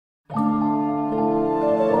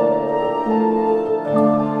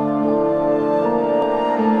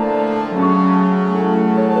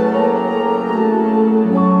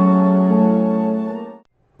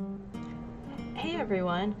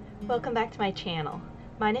welcome back to my channel.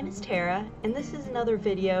 My name is Tara, and this is another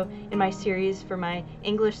video in my series for my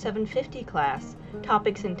English 750 class,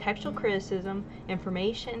 topics in textual criticism,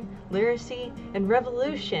 information, literacy, and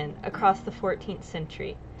revolution across the 14th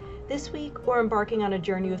century. This week, we're embarking on a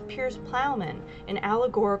journey with Piers Plowman, an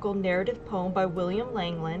allegorical narrative poem by William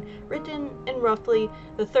Langland, written in roughly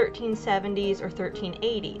the 1370s or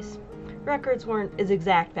 1380s. Records weren't as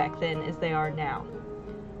exact back then as they are now.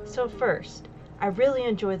 So first, I really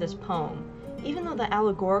enjoy this poem, even though the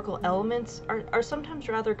allegorical elements are sometimes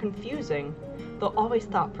rather confusing, though always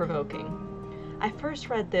thought-provoking. I first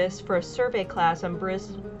read this for a survey class on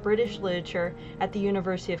British literature at the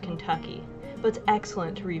University of Kentucky, but it's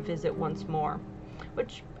excellent to revisit once more,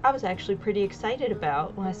 which I was actually pretty excited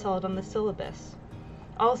about when I saw it on the syllabus.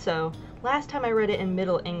 Also, last time I read it in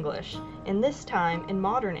Middle English, and this time in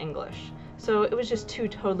Modern English, so it was just two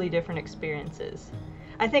totally different experiences.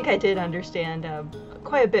 I think I did understand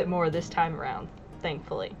quite a bit more this time around,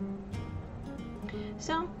 thankfully.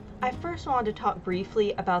 So, I first wanted to talk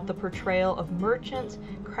briefly about the portrayal of merchants,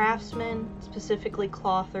 craftsmen, specifically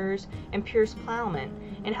clothers, and Piers Plowman,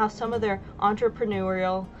 and how some of their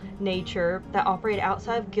entrepreneurial nature that operate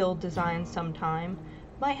outside of guild design sometime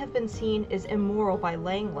might have been seen as immoral by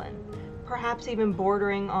Langland, perhaps even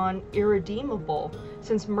bordering on irredeemable,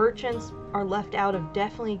 since merchants are left out of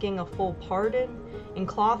definitely getting a full pardon, and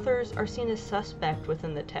clothers are seen as suspect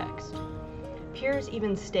within the text. Piers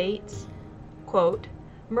even states, quote,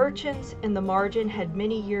 "Merchants in the margin had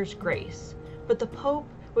many years' grace, but the Pope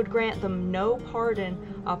would grant them no pardon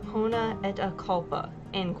a pena et a culpa,"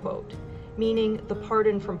 end quote, meaning the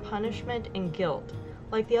pardon from punishment and guilt,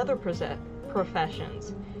 like the other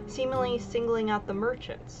professions, seemingly singling out the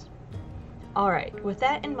merchants. Alright, with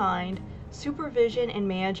that in mind, supervision and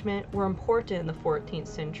management were important in the 14th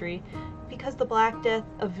century because the Black Death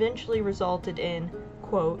eventually resulted in,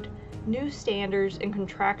 quote, "new standards and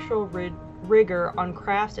contractual rigor on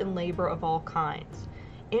crafts and labor of all kinds,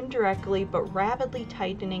 indirectly but rapidly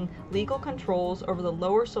tightening legal controls over the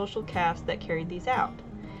lower social castes that carried these out."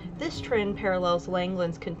 This trend parallels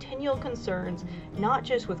Langland's continual concerns not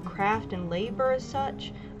just with craft and labor as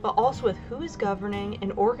such, but also with who is governing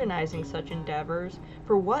and organizing such endeavors,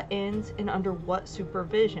 for what ends and under what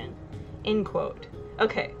supervision, end quote.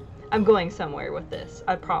 Okay, I'm going somewhere with this,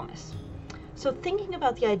 I promise. So thinking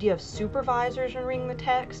about the idea of supervisors when reading the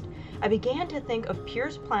text, I began to think of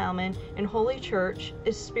Piers Plowman and Holy Church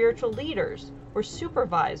as spiritual leaders, or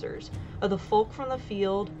supervisors, of the folk from the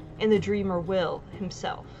field and the dreamer Will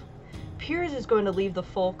himself. Piers is going to leave the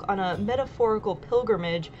folk on a metaphorical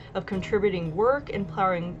pilgrimage of contributing work and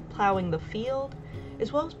plowing the field,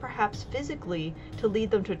 as well as perhaps physically to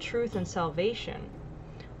lead them to truth and salvation.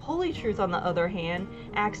 Holy Truth, on the other hand,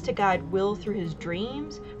 acts to guide Will through his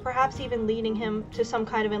dreams, perhaps even leading him to some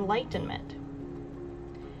kind of enlightenment.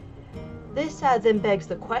 This then begs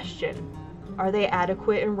the question, are they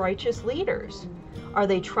adequate and righteous leaders? Are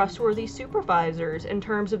they trustworthy supervisors in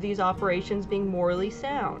terms of these operations being morally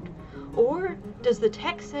sound? Or does the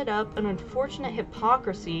text set up an unfortunate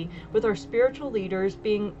hypocrisy with our spiritual leaders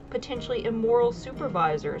being potentially immoral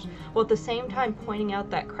supervisors, while at the same time pointing out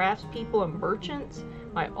that craftspeople and merchants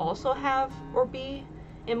might also have or be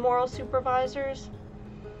immoral supervisors?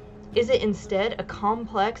 Is it instead a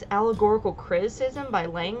complex allegorical criticism by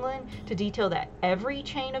Langland to detail that every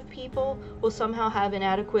chain of people will somehow have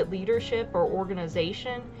inadequate leadership or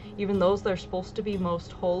organization, even those that are supposed to be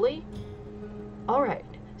most holy? Alright.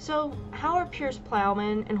 So, how are Piers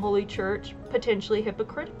Plowman and Holy Church potentially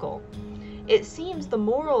hypocritical? It seems the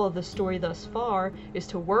moral of the story thus far is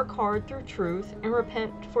to work hard through truth and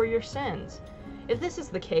repent for your sins. If this is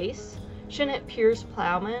the case, shouldn't Piers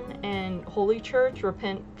Plowman and Holy Church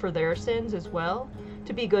repent for their sins as well,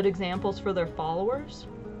 to be good examples for their followers?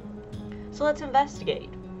 So let's investigate.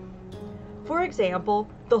 For example,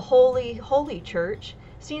 the Holy Church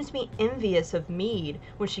seems to be envious of Mead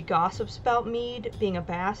when she gossips about Mead being a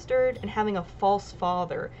bastard and having a false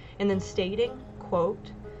father, and then stating,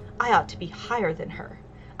 quote, "I ought to be higher than her.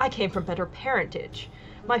 I came from better parentage.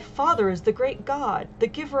 My father is the great God, the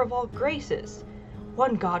giver of all graces.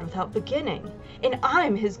 One God without beginning, and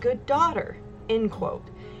I'm his good daughter," end quote,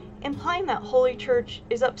 implying that Holy Church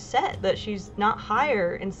is upset that she's not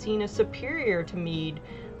higher and seen as superior to Mead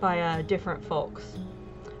by different folks.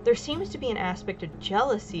 There seems to be an aspect of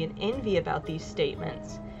jealousy and envy about these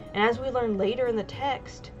statements, and as we learn later in the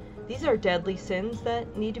text, these are deadly sins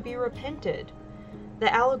that need to be repented.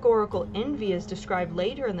 The allegorical envy is described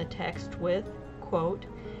later in the text with, quote,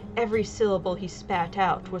 "Every syllable he spat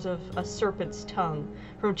out was of a serpent's tongue,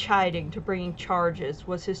 from chiding to bringing charges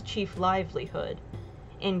was his chief livelihood,"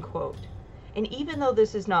 end quote. And even though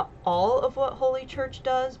this is not all of what Holy Church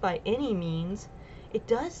does by any means, it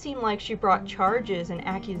does seem like she brought charges and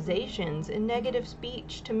accusations and negative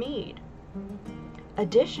speech to Meade.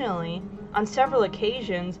 Additionally, on several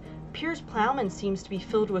occasions, Piers Plowman seems to be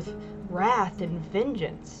filled with wrath and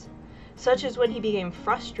vengeance, such as when he became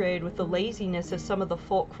frustrated with the laziness of some of the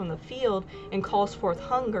folk from the field and calls forth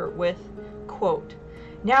hunger with, quote,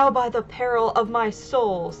 "Now by the peril of my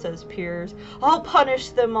soul," says Piers, "I'll punish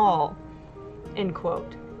them all," end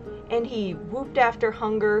quote. And he whooped after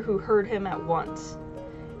Hunger, who heard him at once.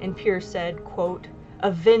 And Piers said, quote,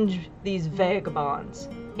 "Avenge these vagabonds,"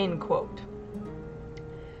 end quote.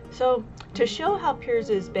 So, to show how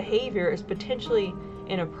Piers's behavior is potentially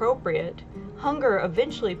inappropriate, Hunger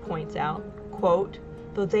eventually points out, quote,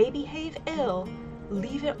 "Though they behave ill,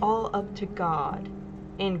 leave it all up to God,"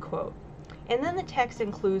 end quote. And then the text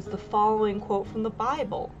includes the following quote from the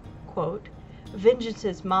Bible, quote, "Vengeance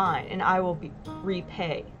is mine, and I will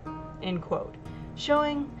repay," end quote,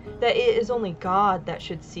 showing that it is only God that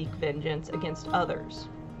should seek vengeance against others.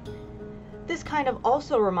 This kind of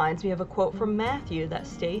also reminds me of a quote from Matthew that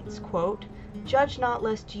states, quote, "Judge not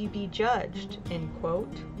lest ye be judged," end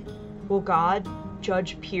quote. Will God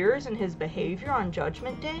judge Piers and his behavior on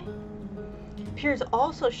Judgment Day? Piers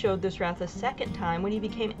also showed this wrath a second time when he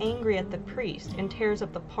became angry at the priest and tears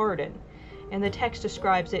up the pardon, and the text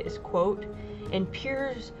describes it as, quote, "And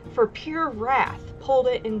Piers, for pure wrath, pulled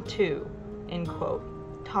it in two," end quote,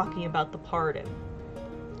 talking about the pardon.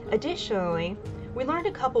 Additionally, we learned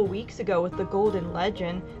a couple weeks ago with the Golden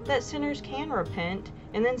Legend that sinners can repent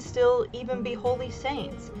and then still even be holy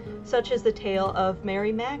saints, such as the tale of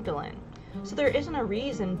Mary Magdalene. So there isn't a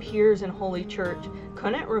reason Piers and Holy Church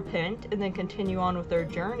couldn't repent and then continue on with their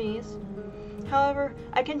journeys. However,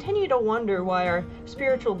 I continue to wonder why our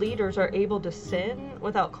spiritual leaders are able to sin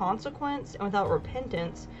without consequence and without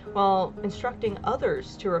repentance while instructing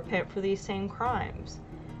others to repent for these same crimes.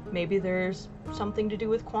 Maybe there's something to do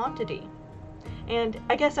with quantity. And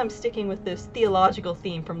I guess I'm sticking with this theological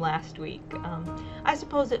theme from last week. I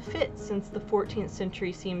suppose it fits since the 14th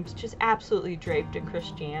century seems just absolutely draped in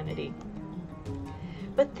Christianity.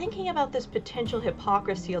 But thinking about this potential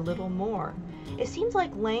hypocrisy a little more, it seems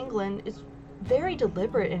like Langland is very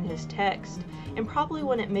deliberate in his text and probably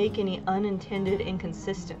wouldn't make any unintended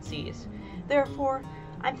inconsistencies. Therefore,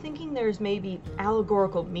 I'm thinking there's maybe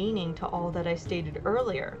allegorical meaning to all that I stated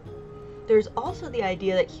earlier. There's also the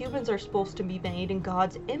idea that humans are supposed to be made in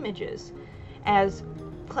God's images, as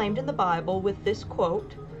claimed in the Bible with this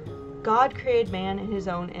quote, "God created man in his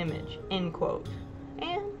own image," end quote.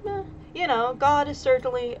 And, God is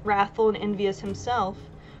certainly wrathful and envious himself.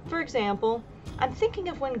 For example, I'm thinking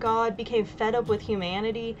of when God became fed up with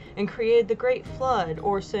humanity and created the Great Flood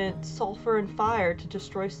or sent sulfur and fire to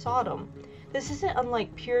destroy Sodom. This isn't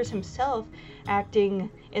unlike Piers himself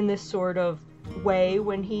acting in this sort of way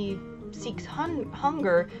when he seeks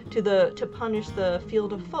hunger to punish the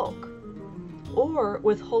field of folk. Or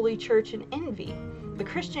with Holy Church and envy. The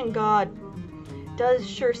Christian God does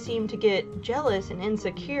sure seem to get jealous and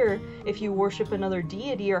insecure if you worship another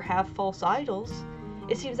deity or have false idols.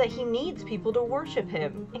 It seems that he needs people to worship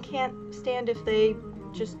him and can't stand if they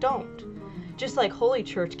just don't. Just like Holy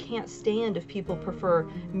Church can't stand if people prefer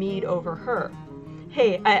Meade over her.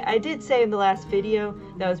 Hey, I did say in the last video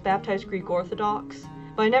that I was baptized Greek Orthodox,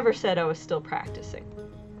 but I never said I was still practicing.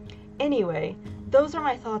 Anyway, those are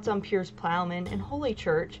my thoughts on Piers Plowman and Holy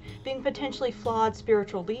Church being potentially flawed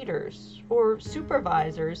spiritual leaders, or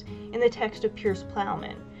supervisors, in the text of Piers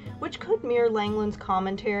Plowman, which could mirror Langland's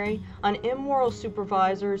commentary on immoral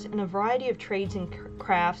supervisors in a variety of trades and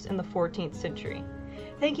crafts in the 14th century.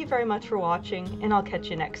 Thank you very much for watching, and I'll catch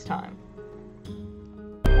you next time.